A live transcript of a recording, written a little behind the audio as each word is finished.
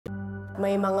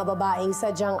May mga babaeng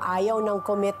sadyang ayaw ng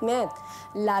commitment,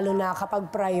 lalo na kapag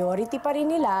priority pa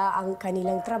rin nila ang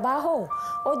kanilang trabaho.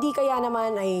 O di kaya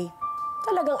naman ay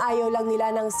talagang ayaw lang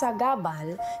nila ng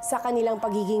sagabal sa kanilang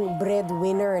pagiging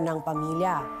breadwinner ng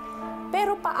pamilya.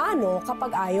 Pero paano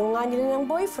kapag ayaw nga nila ng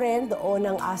boyfriend o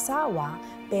ng asawa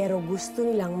pero gusto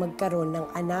nilang magkaroon ng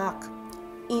anak?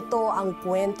 Ito ang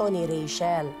kwento ni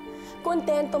Rachelle.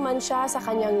 Kontento man siya sa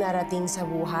kanyang narating sa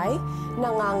buhay,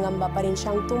 nangangamba pa rin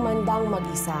siyang tumandang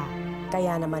mag-isa.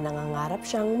 Kaya naman nangangarap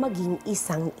siyang maging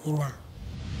isang ina.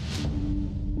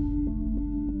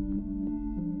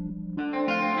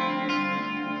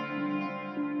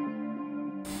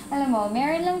 Alam mo,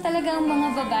 meron lang talagang mga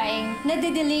babaeng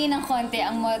nadidelay ng konti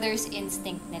ang mother's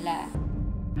instinct nila.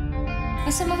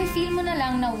 Basta mafe-feel mo na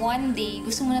lang na one day,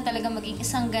 gusto mo na talaga maging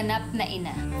isang ganap na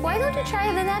ina. Why don't you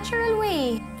try the natural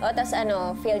way? O, tas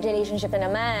ano, failed relationship na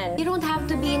naman. You don't have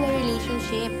to be in a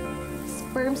relationship.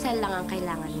 Sperm cell lang ang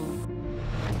kailangan mo.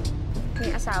 May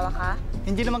asawa ka?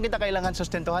 Hindi naman kita kailangan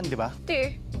sustentuhan, di ba?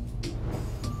 Dear.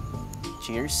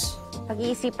 Cheers.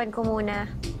 Pag-iisipan ko muna.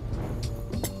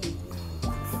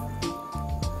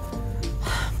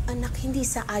 Anak, hindi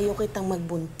sa ayaw kitang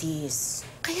magbuntis.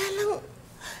 Kaya lang,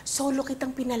 solo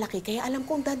kitang pinalaki, kaya alam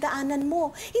kong dadaanan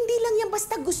mo. Hindi lang yan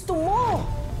basta gusto mo.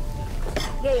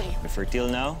 Game. Fertile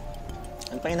now?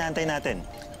 Ano pa inaantay natin?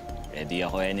 Ready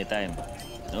ako anytime.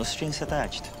 No strings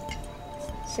attached.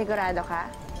 Sigurado ka?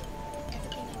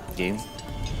 Game?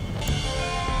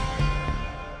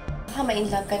 Baka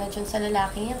ma-inlove ka na dyan sa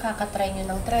lalaki yan. Kakatry nyo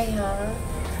ng try, ha?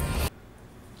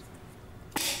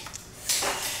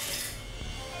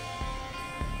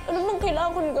 Ano bang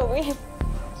kailangan kong gawin?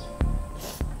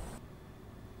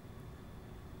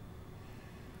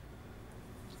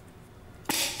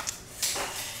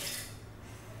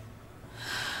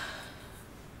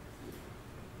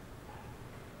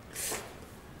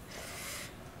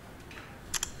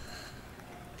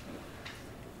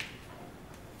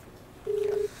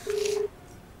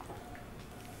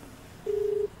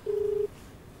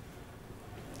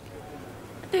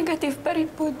 Negative pa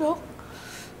rin po, Dok.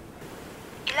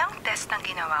 Ilang test ang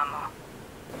ginawa mo?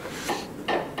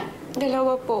 2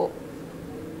 po.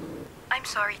 I'm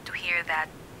sorry to hear that.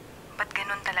 But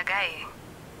ganun talaga eh.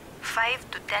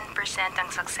 5 to 10% ang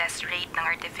success rate ng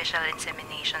artificial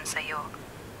insemination sa'yo.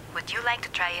 Would you like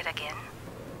to try it again?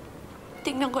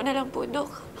 Tingnan ko na lang po,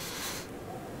 Dok.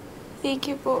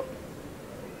 Thank you po.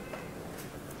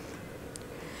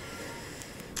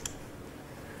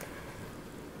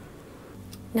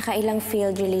 Nakailang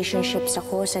failed relationships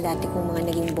ako sa dati kong mga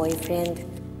naging boyfriend.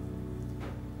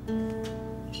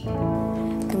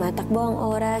 Tumatakbo ang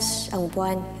oras, ang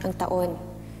buwan, ang taon.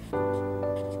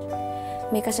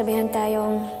 May kasabihan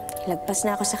tayong lagpas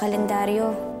na ako sa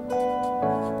kalendaryo.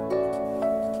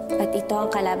 At ito ang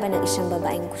kalaban ng isang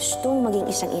babaeng gustong maging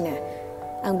isang ina,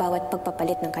 ang bawat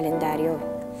pagpapalit ng kalendaryo.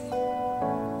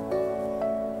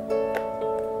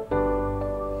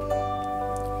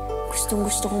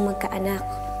 Gustong-gusto kong magkaanak.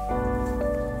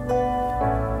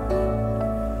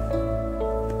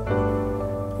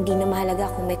 Hindi na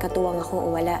mahalaga kung may katuwang ako o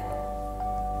wala.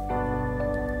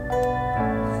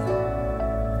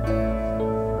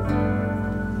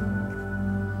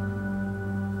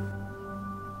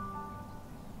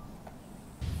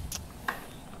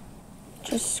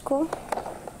 Diyos ko,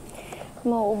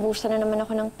 mauubusan na naman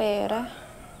ako ng pera.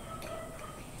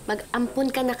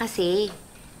 Mag-ampun ka na kasi.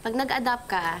 Pag nag-adapt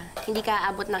ka, hindi ka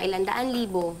aabot ng 100,000,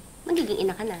 magiging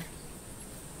ina ka na.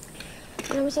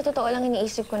 Alam mo, sa totoo lang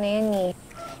iniisip ko na yan eh.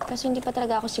 Kaso hindi pa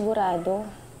talaga ako sigurado.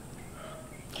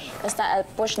 Basta I'll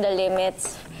push the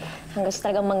limits hanggang sa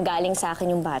talagang manggaling sa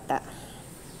akin yung bata.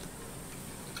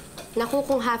 Naku,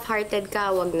 kung half-hearted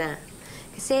ka, wag na.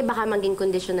 Kasi baka maging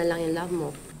conditional lang yung love mo.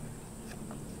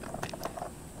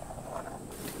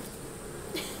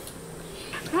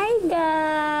 Hi,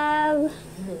 Gab!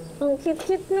 Ang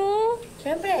cute-cute, no?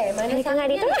 Siyempre, Halika nga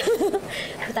dito.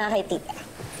 Punta ka kay tita.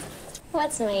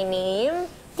 What's my name?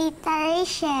 Tita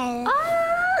Rachelle. Ah!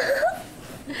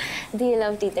 Do you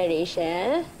love Tita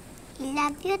Rachelle?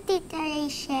 Love you, Tita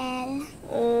Rachelle.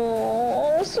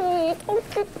 Oh, sweet. Ang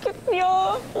cute-cute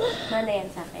niya. Mana yan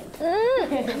sa akin.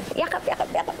 Yakap, yakap,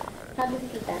 yakap. Sabi si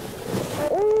tita.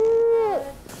 Yan.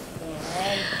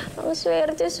 Ang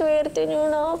swerte-swerte niyo,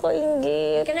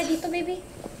 nakakaingit. Ka na dito, baby.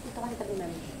 Dito ka sa tabi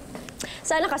namin.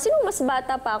 Sana kasi nung mas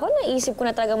bata pa ako, naisip ko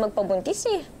na talagang magpabuntis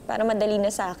eh. Para madali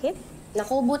na sa akin.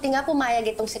 Naku, buti nga pumayag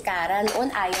itong si Cara. Noon,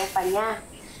 ayaw pa niya.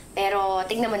 Pero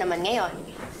tignan mo naman ngayon.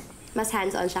 Mas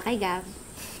hands-on siya kay Gab.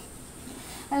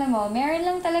 Alam mo, meron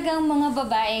lang talagang mga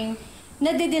babaeng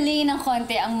nadidelay ng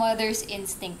konti ang mother's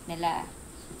instinct nila.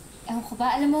 Ewan ko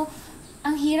ba, alam mo,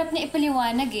 Ang hirap niya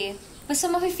ipaliwanag eh. Basta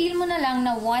mafe-feel mo na lang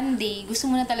na one day gusto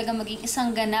mo na talaga maging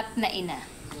isang ganap na ina.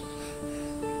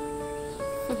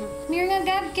 Mir nga,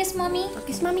 Gab. Kiss, Mommy.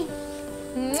 Kiss, Mommy.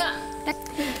 Mwah!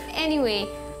 Anyway,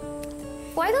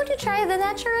 why don't you try the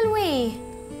natural way?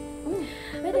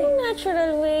 Anong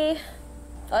natural way?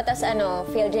 O, tas ano,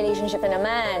 failed relationship na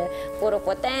naman. Puro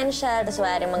potential, tas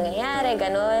wala rin mangyayari,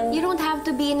 ganon. You don't have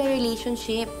to be in a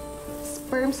relationship.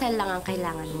 Sperm cell lang ang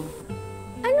kailangan mo.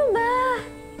 Ano ba?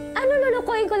 Ano,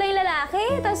 lulukoyin ko lang yung lalaki?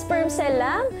 Tas sperm cell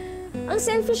lang? Ang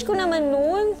selfish ko naman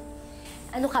nun.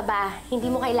 Ano ka ba? Hindi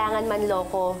mo kailangan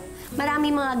manloko.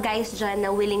 Marami mga guys dyan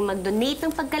na willing mag-donate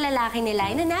ng pagkalalaki nila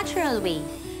in a natural way.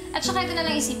 At saka ito na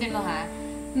lang isipin mo, ha?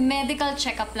 Medical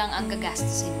check-up lang ang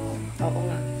gagastusin mo. Oo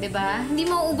nga. Diba? Hindi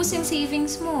mauubos yung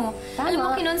savings mo. Tama. Alam mo,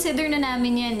 kinonsider na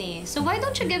namin yan eh. So why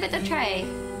don't you give it a try?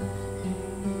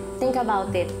 Think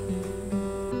about it.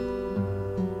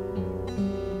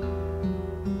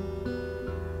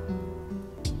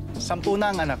 Sampu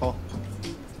na ang anak ko.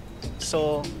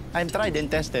 So, I'm tried and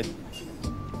tested.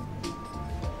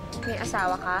 May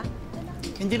asawa ka?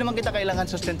 Hindi naman kita kailangan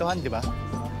sustentuhan, di ba?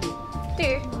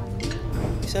 Dear.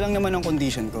 Isa lang naman ang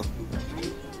condition ko.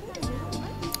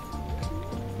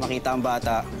 Makita ang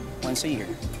bata once a year.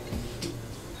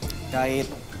 Kahit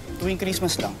tuwing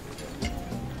Christmas lang.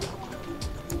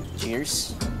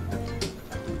 Cheers.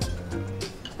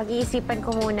 Pag-iisipan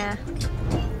ko muna.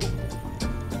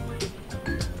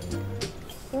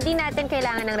 Hindi natin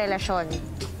kailangan ng relasyon.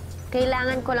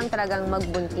 Kailangan ko lang talagang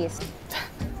magbuntis.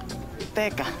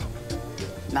 Teka,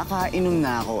 nakainom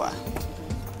na ako ah.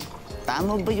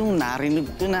 Tama ba yung narinig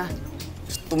ko na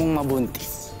gusto mong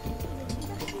mabuntis?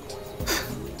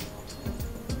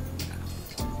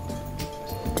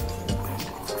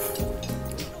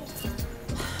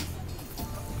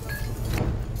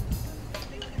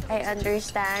 I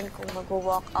understand kung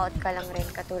mag-walk out ka lang rin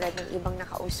katulad ng ibang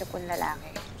nakausap kong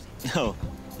lalaki. No,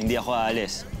 hindi ako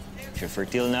aalis. If you're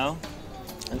fertile now,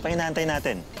 ano pa hinahantay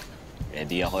natin?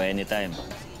 Ready ako anytime.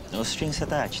 No strings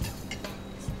attached.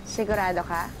 Sigurado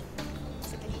ka?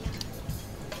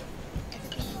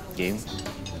 Game?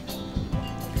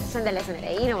 Sandali.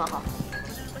 Iinom ako.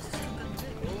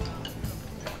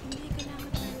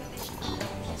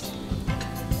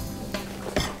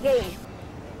 Game.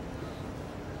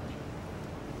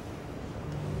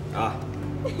 Ah,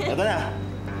 eto na.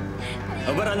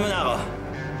 Obaran mo na ako.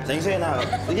 Sa'yo na ako.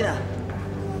 Sige na.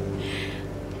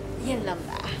 Yan lang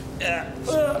ba?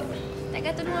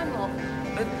 Teka, tulungan mo.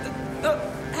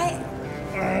 Ay!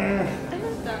 Ano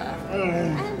to?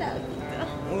 Ano daw dito?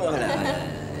 Wala.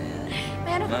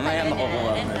 Meron ka Mamaya pala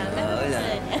makukuha na. mo. Wala.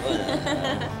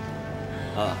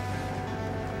 Oh.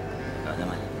 Ah,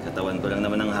 naman. Katawan ko lang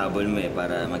naman ang habol mo eh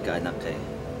para magkaanak ka eh.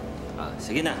 Ah,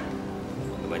 sige na.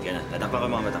 Gabad ka na. Tatakpan ko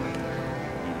mga mata mo.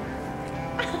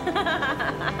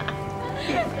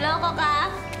 Loko ka?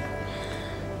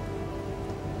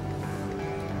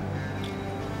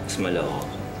 Mas maloko.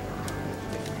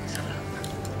 Sarap.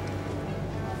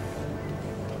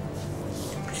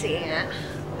 Sige nga.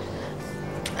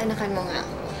 Anakan mo nga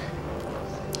ako.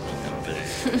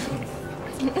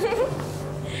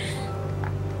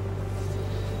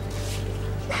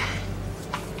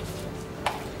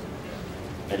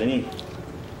 Melanie.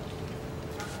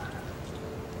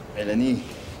 Melanie.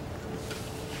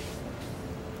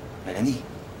 Melanie.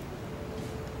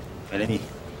 Melanie.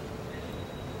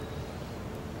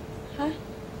 Ha?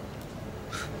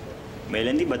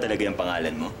 Melanie ba talaga yung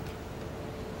pangalan mo?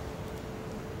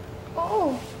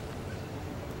 Oo.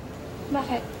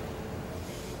 Bakit?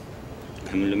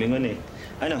 Huwag mo lumingon eh.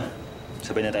 Ano?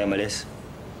 Sabay na tayo malis.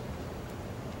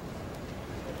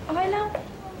 Okay lang.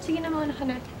 Sige na, mauna ka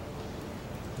na.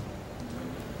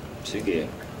 Sige.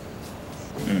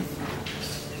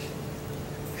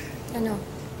 Ano?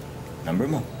 Number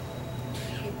mo.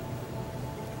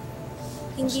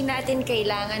 Hindi natin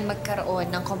kailangan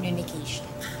magkaroon ng communication.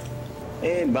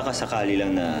 Eh, baka sakali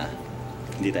lang na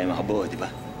hindi tayo makabuo, di ba?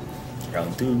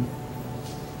 Round 2.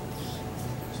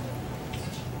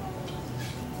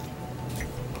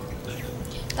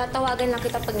 Tatawagan lang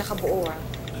kita pag nakabuo, ah.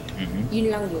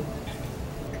 Yun lang yun.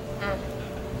 Ah.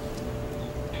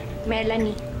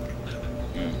 Melanie.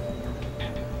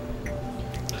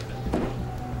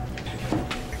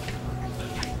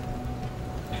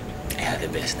 I had the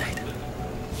best night.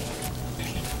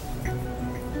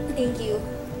 Thank you.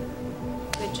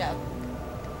 Good job.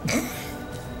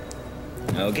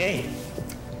 Okay.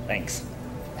 Thanks.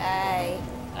 Bye.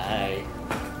 Bye.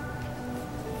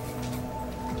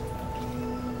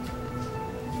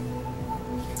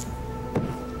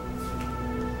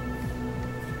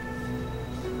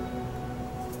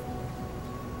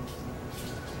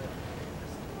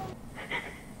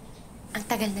 Ang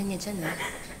tagal na niya dyan, ha?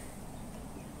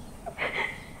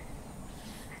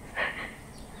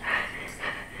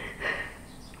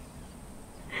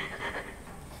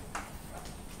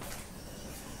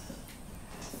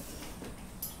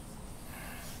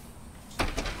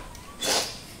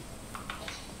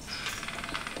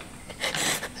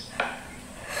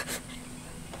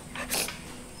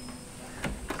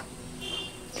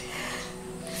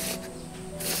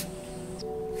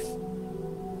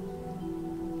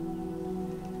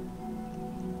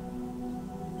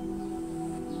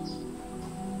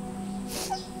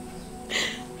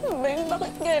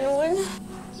 Bakit ganun?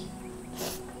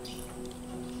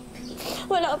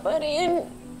 Wala pa rin.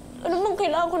 Ano bang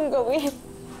kailangan kong gawin?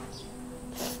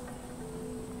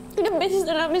 Ilang beses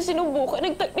na namin sinubukan.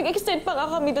 Nag-extend pa nga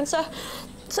kami dun sa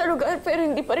lugar, pero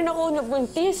hindi pa rin ako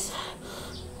nabuntis.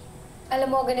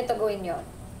 Alam mo, ganito gawin nyo.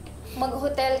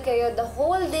 Mag-hotel kayo the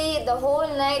whole day, the whole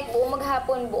night, buong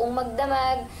maghapon, buong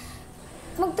magdamag.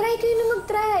 Mag-try kayo na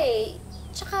mag-try.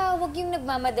 Tsaka, huwag yung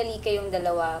nagmamadali kayong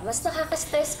dalawa. Mas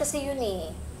nakaka-stress kasi yun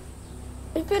eh.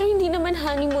 Pero hindi naman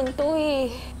honeymoon to eh.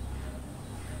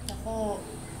 Ako,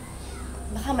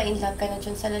 baka ma-inlove ka na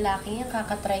dyan sa lalaki yan.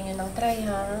 Kakatry nyo ng try,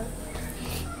 ha?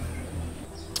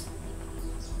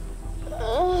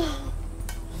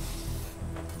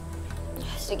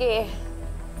 Sige.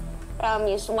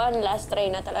 Promise, one last try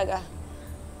na talaga.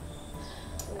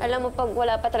 Alam mo, pag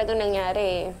wala pa talagang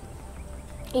nangyari,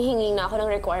 hihingi na ako ng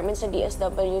requirements sa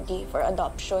DSWD for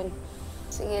adoption.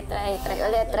 Sige, try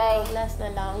ulit, try. Last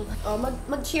na lang. Oh,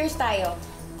 mag-cheers tayo.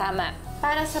 Tama.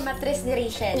 Para sa matris ni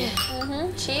Rachelle.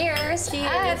 Cheers! Cheers!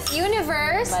 At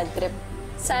universe! Bad trip.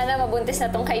 Sana mabuntis na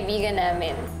tong kaibigan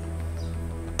namin.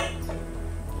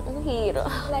 Ang hiro.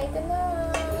 Light na.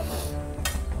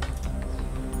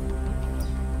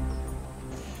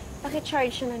 Paki-charge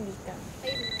siya nandito.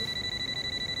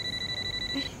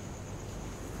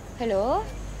 Hello?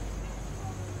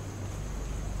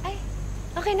 Ay,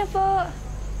 okay na po.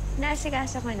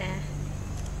 Naasikaso ko na.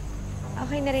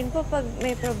 Okay na rin po pag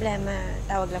may problema,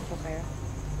 tawag lang po kayo.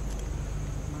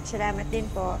 Salamat din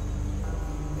po.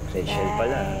 Rachelle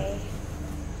pala.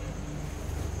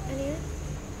 Ano yun?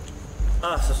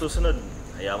 Sa susunod,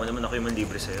 hayaan mo naman ako yung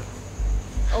manlibre sa'yo.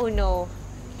 Oh no.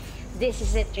 This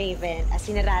is it, Raven. As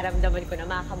in, nararamdaman ko na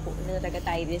makabuo na talaga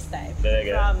tayo this time.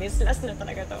 Talaga? Promise, last na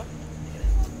talaga to.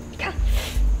 Ika!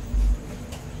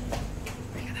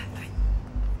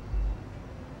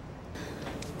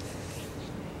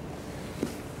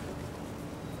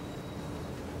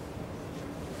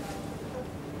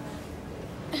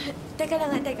 Teka lang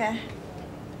nga, teka.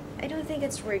 I don't think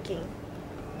it's working.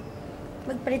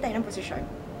 Magpalit tayo ng posisyon.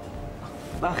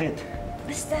 Bakit?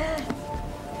 Basta.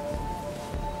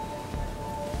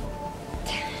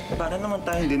 Para naman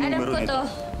tayong din Alam numero ko nito. to.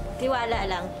 Tiwala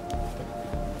lang.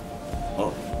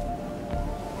 Oh,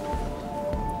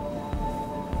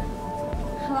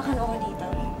 Hawakan ako dito.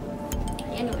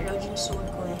 Yan yung erogenous zone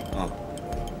ko eh. oh.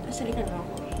 Nasalikan mo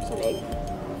ako. Sa leg.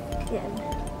 Yan.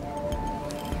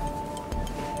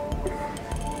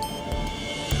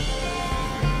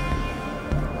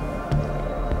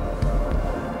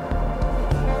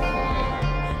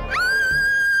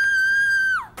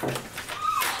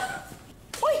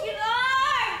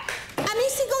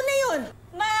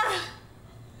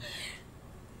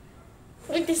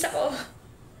 Buntis ako.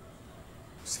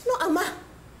 Sino ama?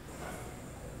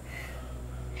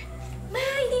 Ma,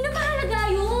 hindi na mahalaga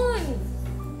yun.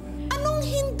 Anong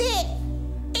hindi?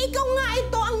 Ikaw nga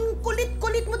ito ang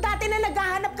kulit-kulit mo dati na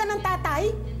naghahanap ka ng tatay?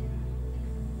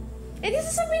 Eh di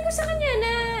sasabihin ko sa kanya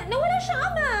na wala siyang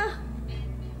ama.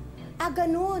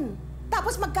 Ganun.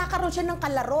 Tapos magkakaroon siya ng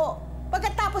kalaro.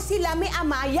 Pagkatapos sila may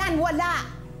ama, yan, wala.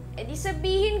 Eh di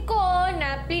sabihin ko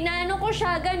na pinano ko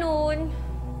siya ganun.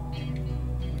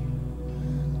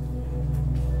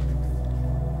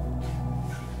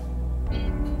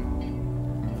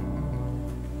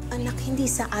 Anak, hindi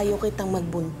sa ayaw kitang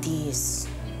magbuntis.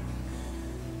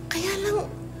 Kaya lang,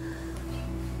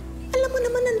 alam mo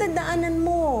naman ang dadaanan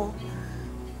mo.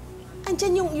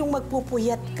 Andyan yung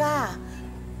magpupuyat ka.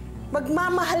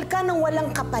 Magmamahal ka ng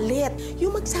walang kapalit.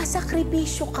 Yung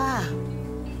magsasakripisyo ka.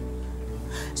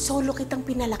 Solo kitang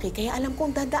pinalaki, kaya alam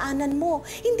kong dadaanan mo.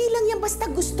 Hindi lang yan basta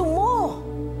gusto mo.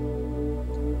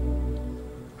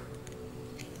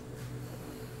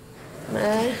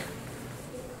 Ma,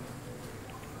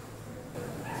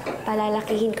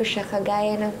 palalakihin ko siya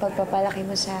kagaya ng pagpapalaki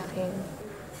mo sa akin.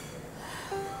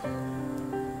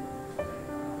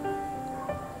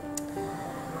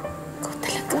 Ikaw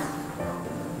talaga.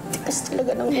 Tikas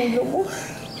talaga ng ulo mo.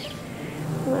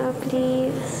 Ma,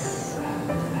 please.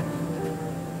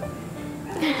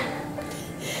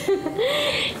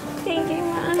 Thank you,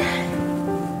 Ma.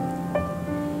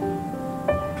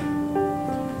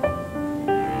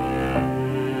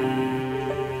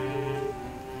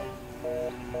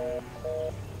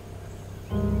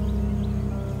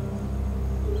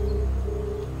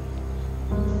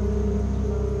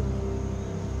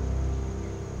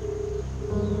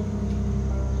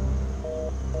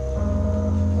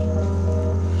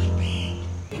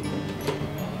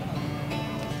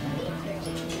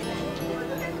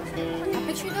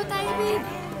 Picture daw tayo, babe.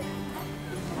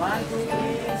 1, 2,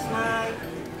 3, smile.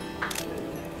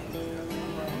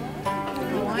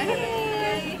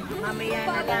 Mamaya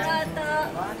na lang.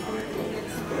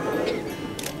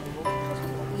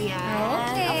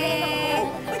 Okay.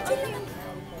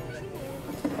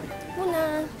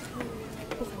 Muna.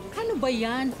 Ano ba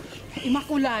yan?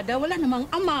 Imakulada, wala namang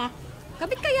ama.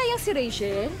 Kapit kaya yung si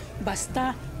Rachel?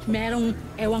 Basta, merong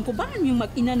ewan ko ba yung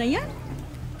mag-ina na yan?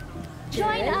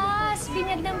 Join us!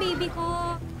 Binyag ng baby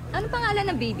ko. Ano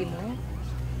pangalan ng baby mo?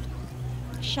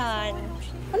 Sean.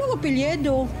 Anong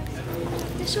apelyedo?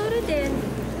 Tesoro din.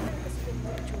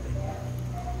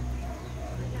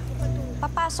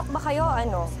 Papasok ba kayo,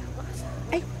 ano?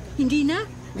 Ay, hindi na.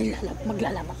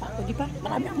 Maglalaba pa ako, di ba?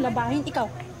 Marami akong labahin. Ikaw,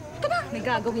 ito na. May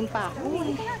gagawin pa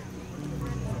ako.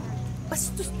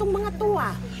 Bastos tong mga to,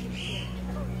 ah.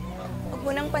 Huwag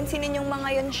mo nang pansinin yung mga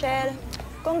yun, Shell.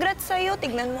 Congrats sa'yo.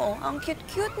 Tignan mo, oh. Ang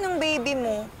cute-cute ng baby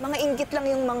mo. Mga inggit lang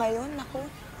yung mga yun. Naku.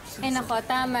 Eh nako,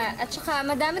 tama. At saka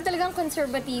madami talagang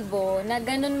konserbatibo na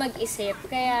ganun mag-isip.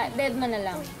 Kaya dead man na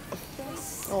lang.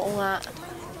 Oo nga.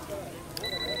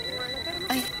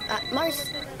 Ay,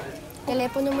 Mars.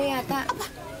 Telepono mo yata.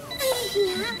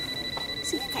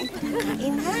 Sige, kain pa ng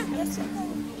kain, ha?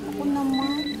 Ako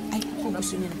naman. Ay, kung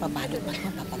gusto niyo na pabalot,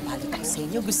 mapapabalot ako sa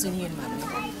inyo. Gusto niyo yun, mami.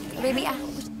 Baby,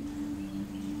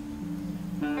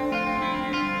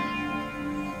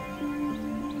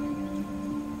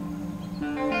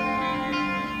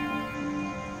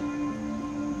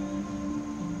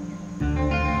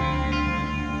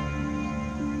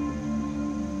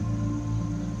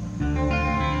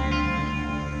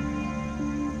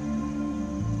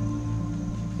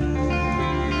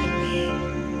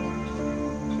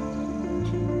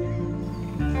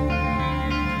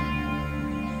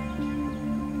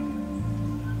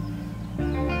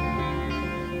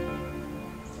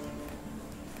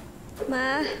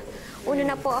 Ma, una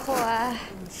na po ako, ah.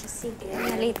 Sige,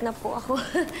 na-late na po ako.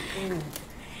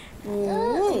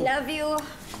 Love you.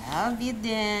 Love you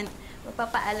din.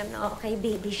 Magpapaalam na ako kay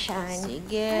Baby Sean.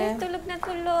 Sige. Ay, tulog na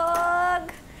tulog.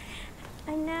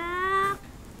 Anak.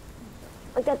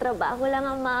 Magtatrabaho lang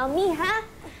ang mami, ha?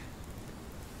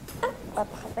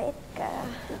 Papakabait ka.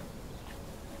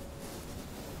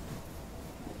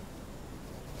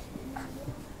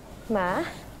 Ma?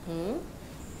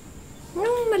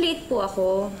 Nung maliit po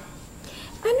ako,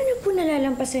 paano niyo po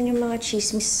nalalampasan yung mga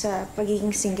chismis sa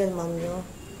pagiging single mom niyo?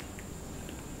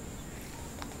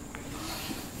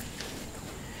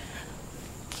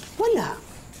 Wala.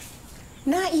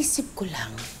 Naisip ko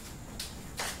lang.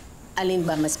 Alin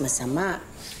ba mas masama?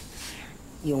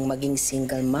 Yung maging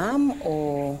single mom o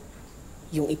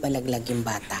yung ipalaglag yung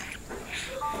bata?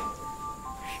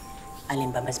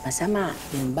 Alin ba mas masama?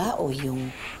 Yun ba o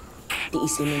yung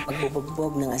tiisin yung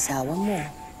pagbubugbog ng asawa mo?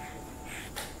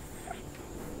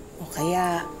 O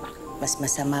kaya, mas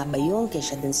masama ba yun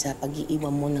kaysa dun sa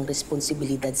pag-iiwan mo ng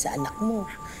responsibilidad sa anak mo?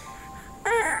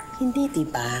 Hindi,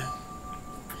 diba?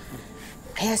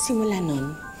 Kaya simula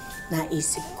nun,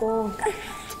 naisip ko,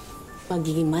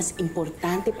 magiging mas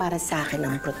importante para sa akin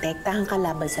ang protektahan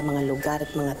kalaban sa mga lugar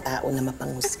at mga tao na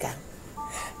mapanghusga.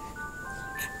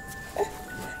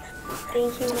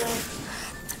 Thank you, Ma.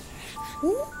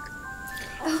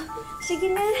 Sige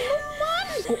na.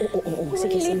 Oo.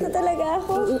 Sige. Malilito talaga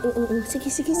ako.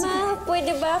 Sige. Ma,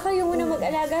 pwede ba kayo muna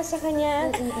mag-alaga sa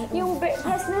kanya? Yung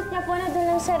breast milk niya po na doon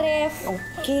lang sa ref.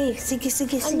 Okay, sige.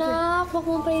 Anak, baka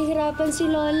mong pahihirapan si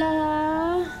Lola,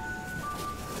 ha?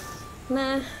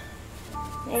 Ma,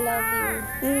 I love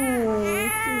you.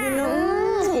 Sige na.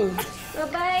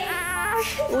 Bye-bye.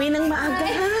 Uwi ng maaga,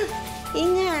 ha?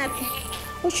 Ingat.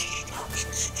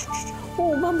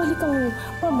 Oo, babalik ang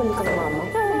mama.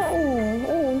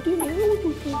 Hindi na.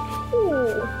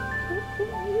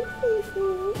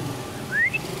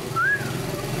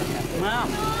 Ma'am,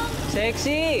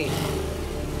 sexy!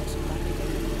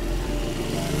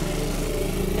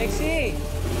 Sexy!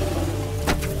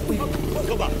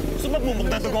 Ikaw ba? Gusto ba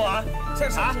magdadugo, ha? Sir,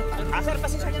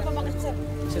 pasensya niyo na pa, sir.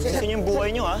 Gusto niyo yung buhay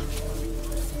niyo, ha?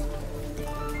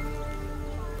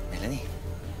 Melanie.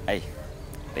 Ay,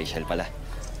 Rachel pala.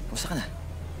 Kumusta ka na?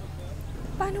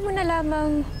 Paano mo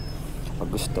nalamang... Pag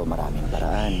gusto, maraming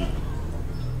paraan.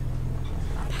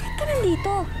 ka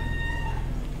nandito?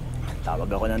 Tawag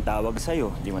ako ng tawag sa'yo.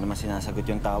 Hindi mo naman sinasagot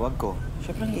yung tawag ko.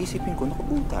 Siyempre, iisipin ko,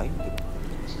 naku, tayo.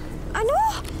 Ano?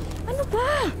 Ano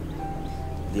ba?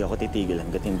 Hindi ako titigil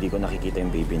hanggat hindi ko nakikita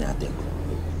yung baby natin.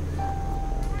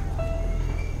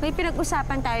 May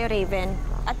pinag-usapan tayo, Raven.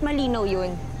 At malinaw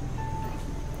yun.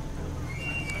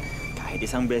 Kahit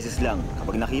isang beses lang,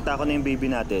 kapag nakita ko na yung baby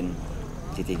natin,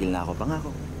 titigil na ako. Pangako.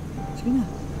 Sige na.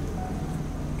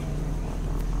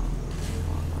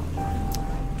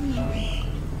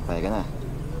 Payag ka na.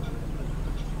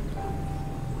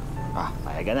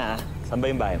 Payag ka na, ah. Saan ba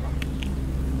yung bahay mo?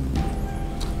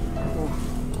 Oh,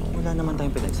 wala naman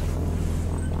tayong pinagsasabi.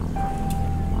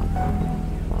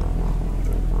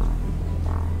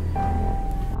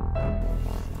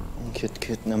 Ang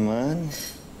cute-cute naman.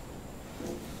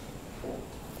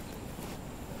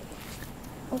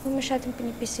 Huwag mo masyadong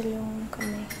pinipisil yung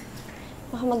kamay.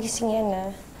 Baka magising yan,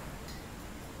 ah.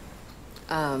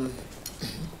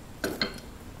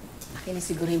 Akin na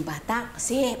siguro yung bata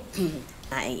kasi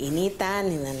naiinitan.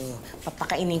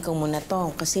 Papakainin ko muna to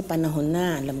kasi panahon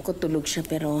na. Alam ko tulog siya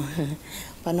pero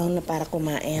panahon na para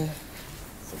kumain.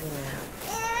 Sige na.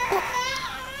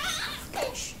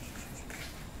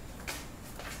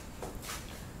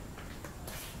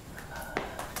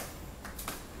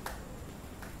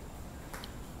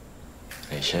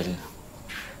 Rachelle,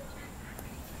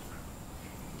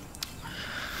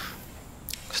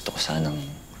 gusto ko sanang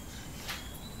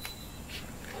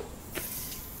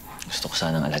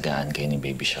alagaan kayo ni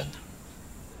Baby Sean.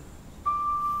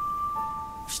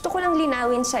 Gusto ko lang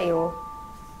linawin sa'yo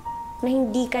na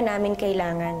hindi ka namin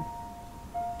kailangan.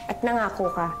 At nangako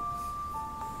ka.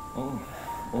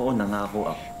 Oo,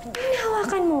 nangako ako.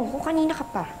 Hinahawakan mo kung kanina ka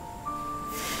pa.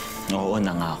 Oo,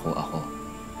 nangako ako.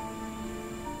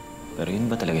 Pero yun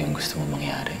ba talaga yung gusto mo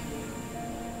mangyari?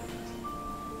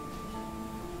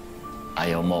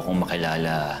 Ayaw mo akong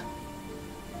makilala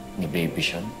ni Baby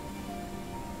Sean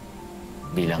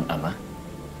bilang ama?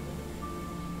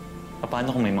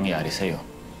 Paano kung may mangyari sa'yo?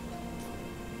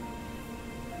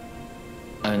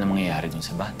 Ano na mangyayari dun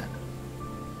sa bata?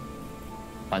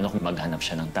 Paano kung maghanap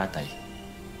siya ng tatay?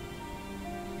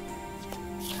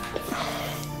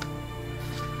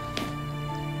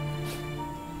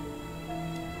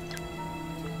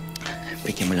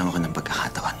 Bigyan mo lang ako ng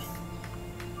pagkakataon.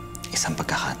 Isang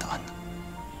pagkakataon.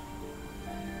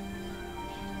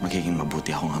 Magiging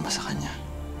mabuti akong ama sa kanya.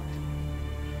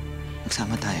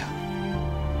 Magsama tayo.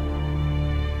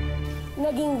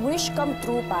 Naging wish come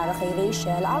true para kay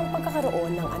Rachelle ang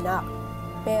pagkakaroon ng anak.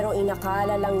 Pero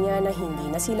inakala lang niya na hindi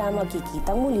na sila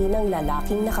magkikitang muli ng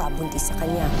lalaking nakabuntis sa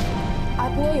kanya.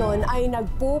 At ngayon ay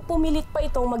nagpupumilit pa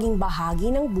itong maging bahagi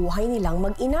ng buhay nilang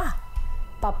mag-ina.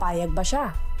 Papayag ba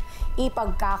siya?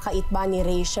 Ipagkakait ba ni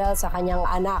Rachelle sa kanyang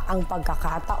anak ang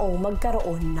pagkakataong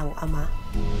magkaroon ng ama?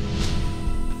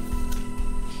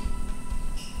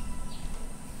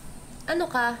 Ano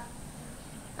ka?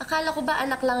 Akala ko ba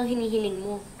anak lang ang hinihiling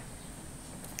mo?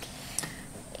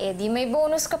 Eh, di may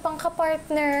bonus ka pang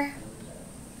kapartner.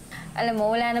 Alam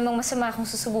mo, wala namang masama kung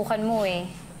susubukan mo eh.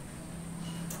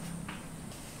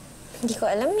 Hindi ko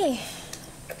alam eh.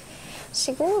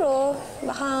 Siguro,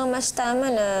 baka mas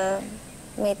tama na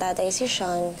may tatay si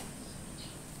Sean.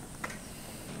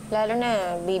 Lalo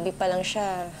na, baby pa lang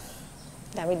siya.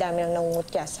 Dami-dami lang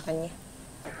nangungutya sa kanya.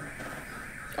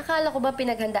 Akala ko ba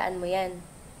pinaghandaan mo yan?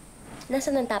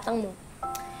 Nasaan ang tapang mo?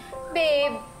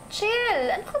 Babe, chill.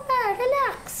 Ano ka ba?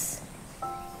 Relax.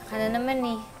 Baka na naman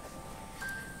eh.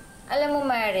 Alam mo,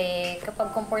 Mare,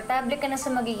 kapag komportable ka na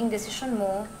sa magiging desisyon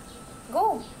mo,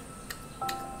 go.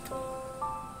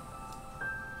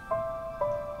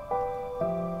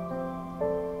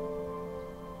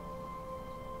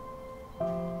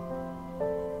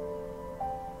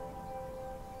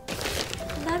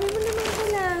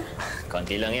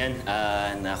 Konti lang yan.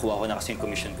 Nakuha ko na kasi yung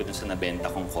commission ko dun sa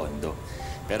nabenta kong kondo.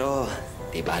 Pero,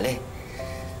 di bale.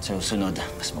 Susunod,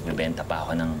 mas magbibenta pa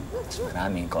ako ng mas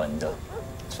maraming kondo.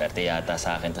 Swerte yata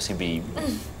sa akin to si Baby.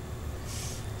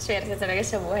 Swerte talaga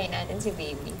sa buhay natin si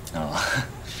Baby. Oo.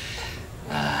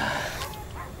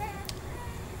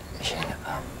 Michelle,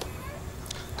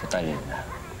 total,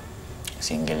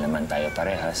 single naman tayo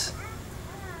parehas.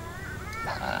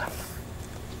 Baka,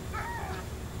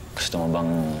 gusto mo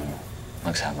bang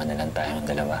magsama na lang tayong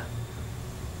dalawa?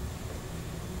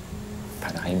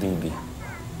 Para kay Baby.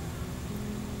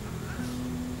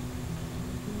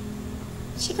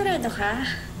 Sigurado ka?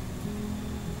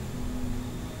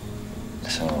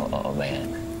 So, oo ba yan?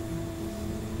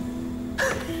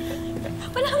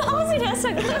 Wala ba akong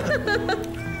sinasagot?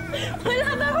 Wala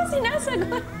ba akong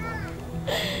sinasagot?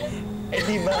 Eh,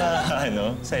 di ba,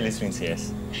 silence means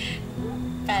yes?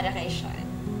 Para kay Sean.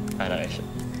 Para kay siya.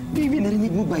 Baby,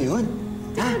 narinig mo ba yun?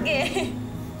 Okay.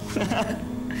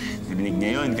 Narinig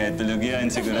niya yun, kaya tulog yan.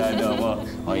 Sigurado ako.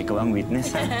 O, ikaw ang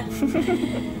witness, ha?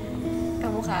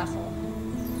 Kamukha ko.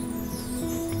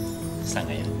 Sa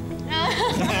ngayon.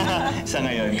 Sa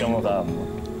ngayon, kamukha mo.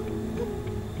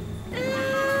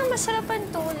 Masarap ang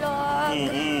tulog.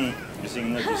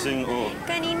 Gising na gising, oh.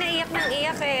 Kanina iyak ng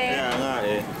iyak eh. Kaya nga,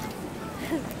 eh.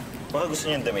 Baka gusto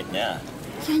niya yung damit niya.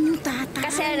 Yan yung tatay.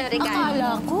 Kasi ano, regalo. Akala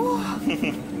ko.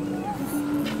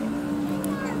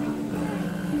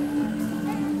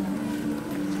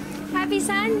 Happy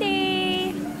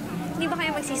Sunday! Hindi ba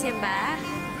kayo magsisimba?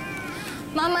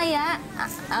 Mamaya,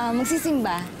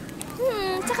 magsisimba.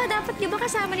 Tsaka dapat di ba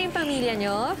kasama na yung pamilya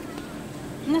nyo?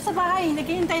 Nasa bahay,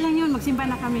 naghihintay lang yun. Magsimba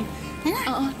na kami.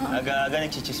 Oo. Aga-aga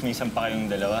nagchichismisan pa kayong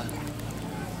dalawa.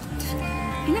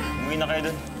 Ina. Umuwi na kayo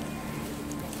dun.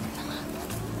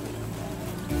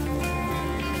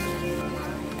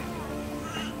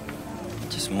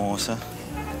 Chismosa.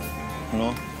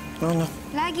 No? No.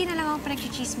 Lagi na lang ako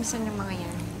pinagchichismisan ng mga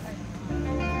yan.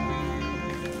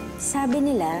 Sabi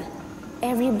nila,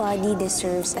 everybody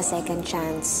deserves a second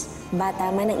chance.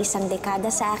 Bata man ng isang dekada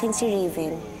sa akin si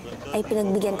Raven, ay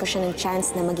pinagbigyan ko siya ng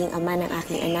chance na maging ama ng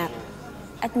aking anak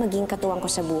at maging katuwang ko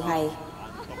sa buhay.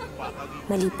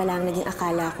 Mali pala ang naging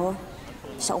akala ko.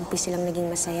 Sa umpis silang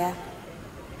naging masaya.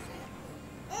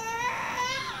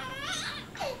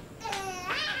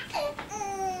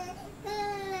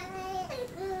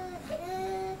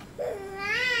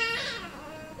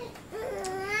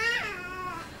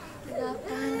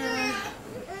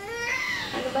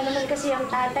 Ano ba naman kasi ang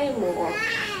tatay mo?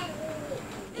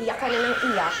 Iyak ka na ng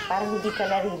iyak para hindi ka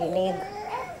naririnig.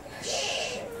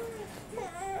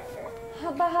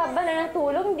 Haba-haba na ng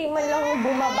tulog, hindi man lang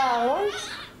bumabangon.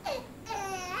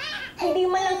 Hindi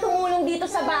man lang tumulong dito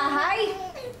sa bahay.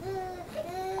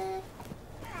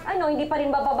 Ano, hindi pa rin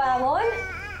bababangon?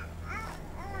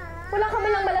 Wala ka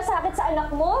man lang malasakit sa anak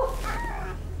mo?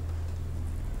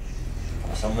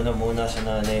 Kasama mo na muna sa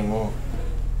nanay mo.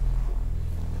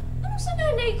 Ano sa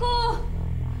nanay ko?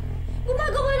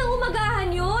 Gumagawa ng umagahan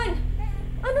yun.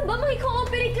 Ano ba,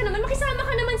 makiko-operate ka naman, makisama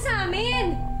ka naman sa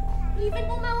amin. Even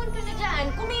bumahon ka na dyan,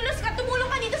 kumilos ka, tumulong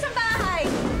ka dito sa bahay.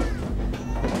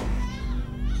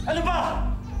 Ano ba?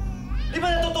 Di ba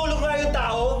natutulog nga yung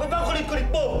tao? Ba't ba ang kulit-kulit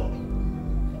mo?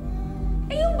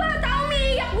 Eh, yung bata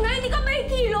umiiyak na, hindi ka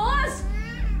mahikilos.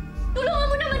 Tulungan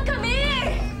mo naman kami.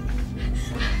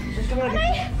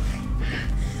 Aray!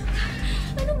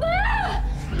 Ano ba?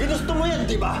 Ginusto mo yan,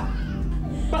 di ba?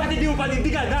 Bakit hindi mo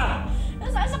panindigan, ha?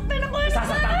 Nasasaktan ako.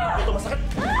 Nasasaktan ka? Ito masakit.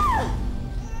 Ah!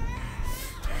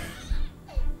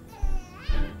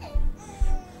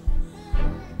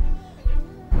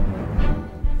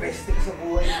 Peste ka sa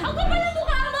buhay. Ang kapal ang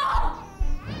mukha mo!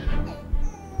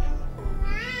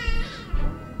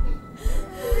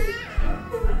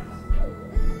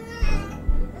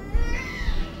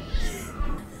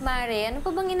 Mare, ano pa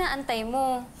bang inaantay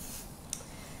mo?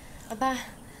 Aba,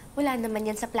 wala naman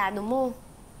yan sa plano mo.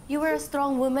 You were a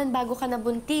strong woman bago ka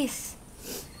nabuntis.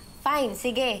 Fine,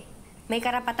 sige. May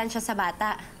karapatan siya sa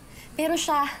bata. Pero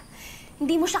siya,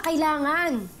 hindi mo siya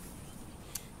kailangan.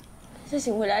 Sa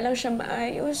simula lang siya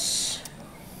maayos.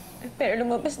 Pero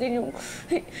lumabas din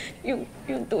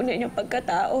yung tunay niyang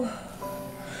pagkatao.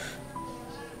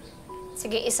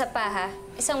 Sige, isa pa ha.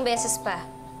 Isang beses pa.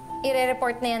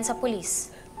 Ire-report na yan sa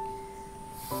pulis.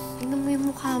 Tingnan mo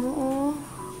yung mukha mo, oh.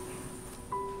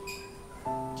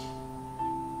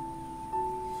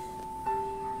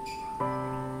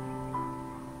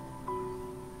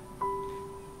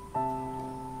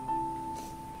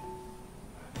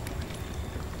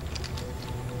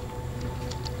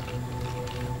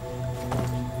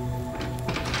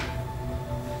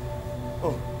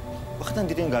 Oh, bakit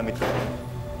nandito yung gamit ko?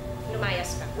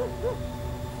 Lumayas ka.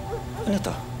 Ano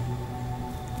to?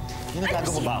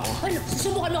 Ginagago mo ba ako? Ano?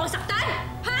 Susubukan mo akong saktan?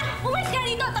 Ha? Umalis ka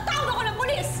rito! Tatawag ako ng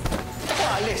pulis! Ako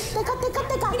alis!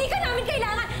 Teka! Hindi ka namin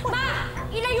kailangan! Ma!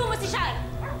 Ilayo mo si Sean!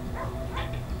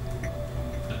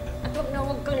 At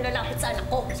huwag kang lalapit sa anak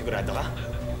ko. Sigurado ka?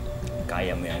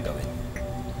 Kaya mo yan gawin.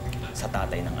 Sa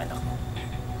tatay ng anak mo.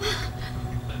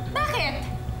 Bakit?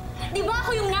 Di ba ako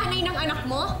yung nanay ng anak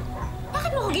mo?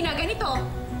 Bakit mo ako ginaganito?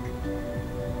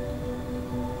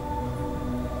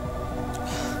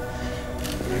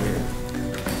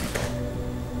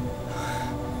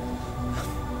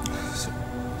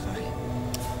 Sorry.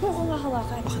 Huwag kong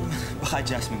hahawakan. Baka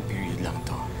adjustment period lang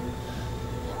to.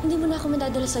 Hindi mo na ako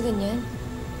madadala sa ganyan.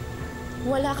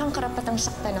 Wala kang karapatang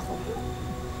saktan ako.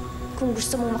 Kung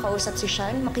gusto mong makausap si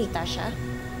Sean, makita siya,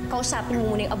 kausapin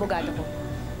mo muna yung abogado ko.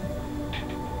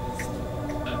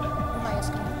 Umayos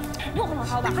ka. Huwag mo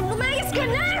hawakan. Lumayas ka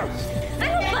na!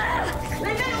 Ano ba?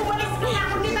 Lainay, umalis ka na!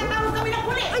 Kung di tatawag kami ng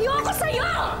pulis! Ayoko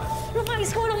sa'yo! Lumayas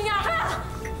ka, walang niya ka!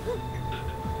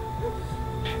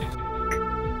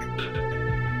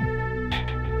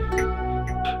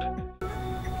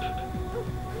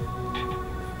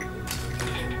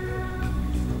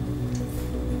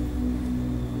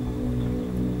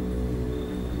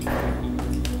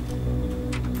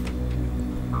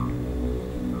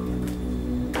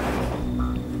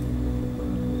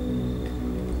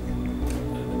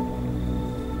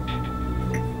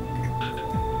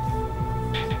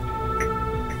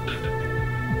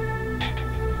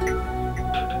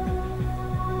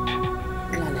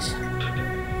 Wala na siya.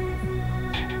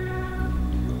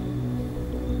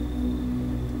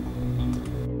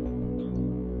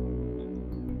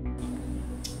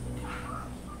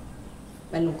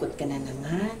 Malungkot ka na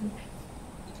naman.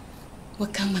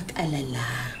 Huwag kang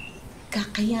mag-alala.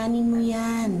 Kakayanin mo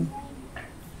yan.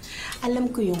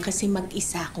 Alam ko yun kasi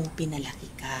mag-isa akong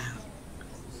pinalaki ka.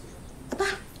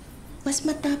 Aba, mas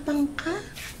matapang ka.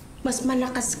 Mas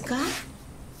malakas ka.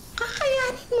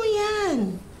 Kakayanin mo yan.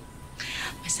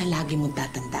 Basta lagi mong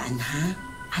tatandaan, ha?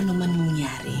 Ano man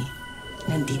mangyari,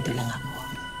 nandito lang ako.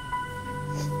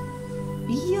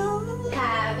 Yun!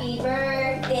 Happy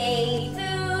birthday to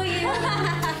you!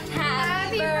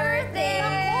 Happy birthday!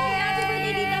 Happy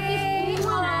birthday, Tita Miss!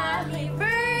 Happy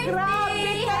birthday! Grabe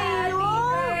kayo! Happy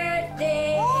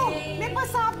birthday! Oh, may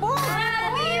pasabog!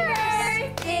 Happy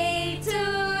birthday to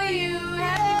you!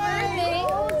 Happy birthday!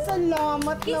 Oh,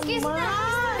 salamat Kiss naman! na!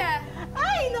 Kiss na!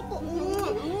 Ay, naku!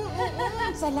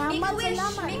 Salamat, Make a wish!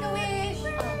 salamat! Make a wish!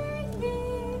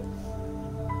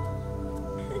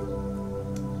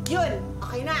 Yun!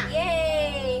 Okay na!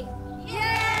 Yay!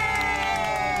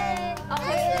 Yay!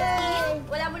 Okay, Leslie.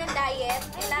 Wala mo ng diet.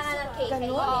 Kailangan ng cake.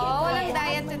 Ganun? Oo, walang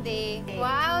diet today.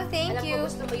 Wow, thank Alam you. ko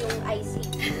gusto mo yung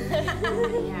icing.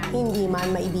 Hindi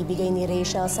man maibibigay ni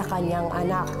Rachel sa kanyang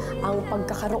anak ang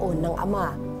pagkakaroon ng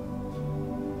ama.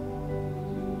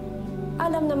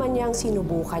 Alam naman niyang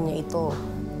sinubukan niya ito.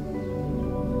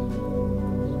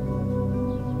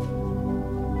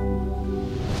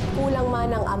 Kulang man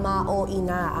ang ama o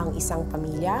ina ang isang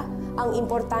pamilya, ang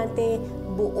importante,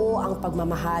 buo ang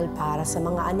pagmamahal para sa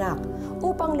mga anak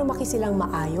upang lumaki silang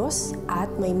maayos at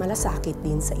may malasakit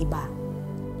din sa iba.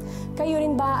 Kayo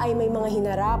rin ba ay may mga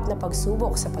hinarap na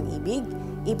pagsubok sa pag-ibig?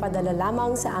 Ipadala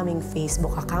lamang sa aming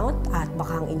Facebook account at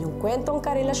baka ang inyong kwentong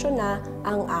karelasyon na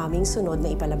ang aming sunod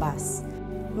na ipalabas.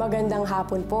 Magandang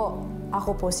hapon po.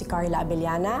 Ako po si Carla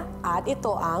Abellana at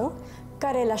ito ang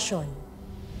Karelasyon.